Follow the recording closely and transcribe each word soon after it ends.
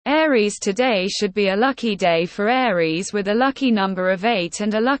Aries today should be a lucky day for Aries with a lucky number of 8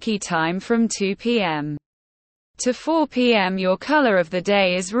 and a lucky time from 2 p.m. to 4 p.m. Your color of the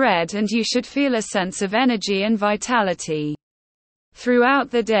day is red and you should feel a sense of energy and vitality.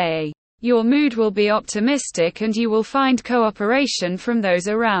 Throughout the day, your mood will be optimistic and you will find cooperation from those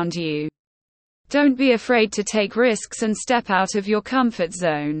around you. Don't be afraid to take risks and step out of your comfort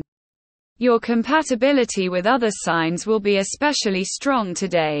zone. Your compatibility with other signs will be especially strong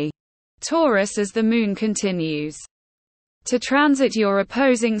today, Taurus, as the moon continues to transit your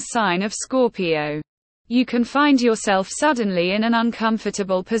opposing sign of Scorpio. You can find yourself suddenly in an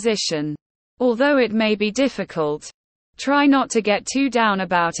uncomfortable position. Although it may be difficult, try not to get too down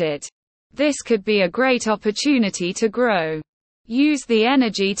about it. This could be a great opportunity to grow. Use the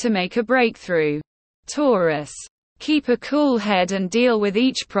energy to make a breakthrough, Taurus. Keep a cool head and deal with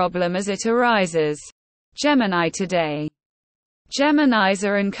each problem as it arises. Gemini today. Geminis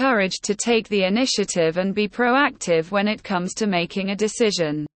are encouraged to take the initiative and be proactive when it comes to making a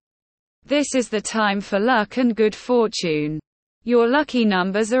decision. This is the time for luck and good fortune. Your lucky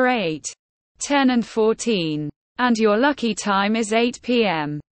numbers are 8, 10 and 14. And your lucky time is 8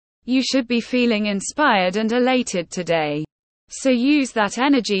 p.m. You should be feeling inspired and elated today. So use that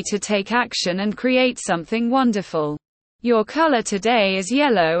energy to take action and create something wonderful. Your color today is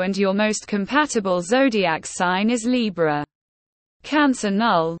yellow and your most compatible zodiac sign is Libra. Cancer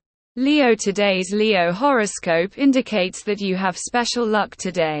null. Leo. Today's Leo horoscope indicates that you have special luck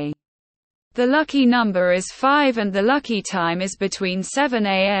today. The lucky number is 5 and the lucky time is between 7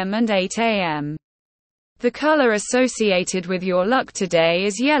 a.m. and 8 a.m. The color associated with your luck today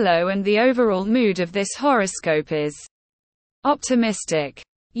is yellow and the overall mood of this horoscope is optimistic.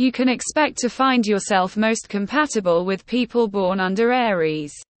 You can expect to find yourself most compatible with people born under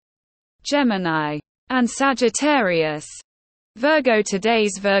Aries, Gemini, and Sagittarius. Virgo.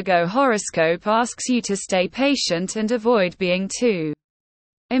 Today's Virgo horoscope asks you to stay patient and avoid being too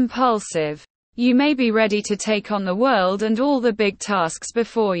impulsive. You may be ready to take on the world and all the big tasks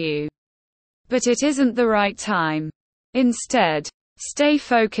before you, but it isn't the right time. Instead, stay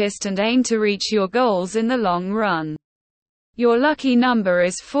focused and aim to reach your goals in the long run. Your lucky number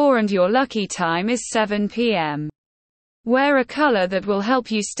is 4 and your lucky time is 7 p.m. Wear a color that will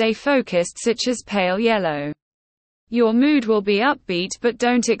help you stay focused, such as pale yellow. Your mood will be upbeat, but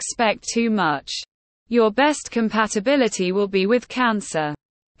don't expect too much. Your best compatibility will be with Cancer,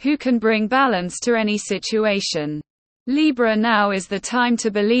 who can bring balance to any situation. Libra. Now is the time to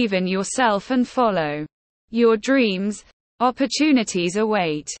believe in yourself and follow your dreams. Opportunities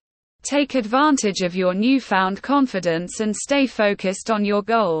await. Take advantage of your newfound confidence and stay focused on your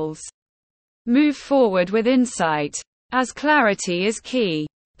goals. Move forward with insight, as clarity is key.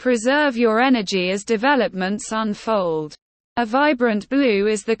 Preserve your energy as developments unfold. A vibrant blue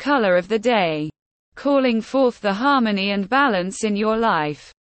is the color of the day, calling forth the harmony and balance in your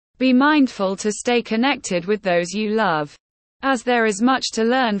life. Be mindful to stay connected with those you love, as there is much to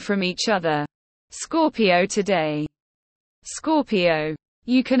learn from each other. Scorpio today. Scorpio.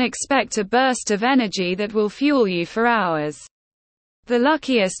 You can expect a burst of energy that will fuel you for hours. The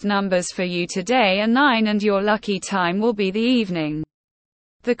luckiest numbers for you today are 9 and your lucky time will be the evening.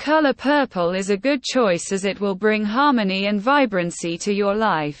 The color purple is a good choice as it will bring harmony and vibrancy to your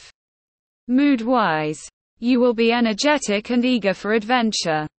life. Mood-wise, you will be energetic and eager for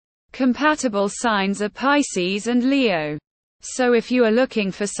adventure. Compatible signs are Pisces and Leo. So if you are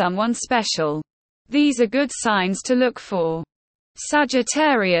looking for someone special, these are good signs to look for.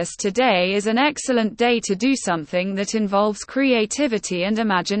 Sagittarius. Today is an excellent day to do something that involves creativity and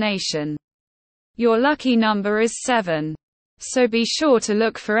imagination. Your lucky number is 7. So be sure to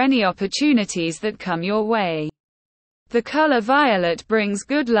look for any opportunities that come your way. The color violet brings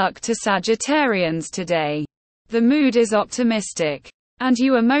good luck to Sagittarians today. The mood is optimistic, and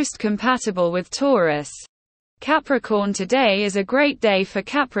you are most compatible with Taurus. Capricorn. Today is a great day for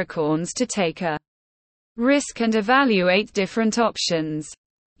Capricorns to take a risk and evaluate different options.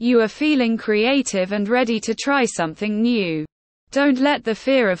 You are feeling creative and ready to try something new. Don't let the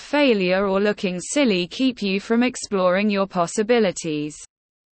fear of failure or looking silly keep you from exploring your possibilities.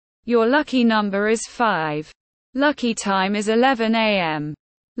 Your lucky number is 5. Lucky time is 11 a.m.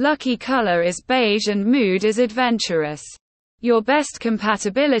 Lucky color is beige and mood is adventurous. Your best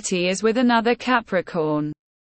compatibility is with another Capricorn.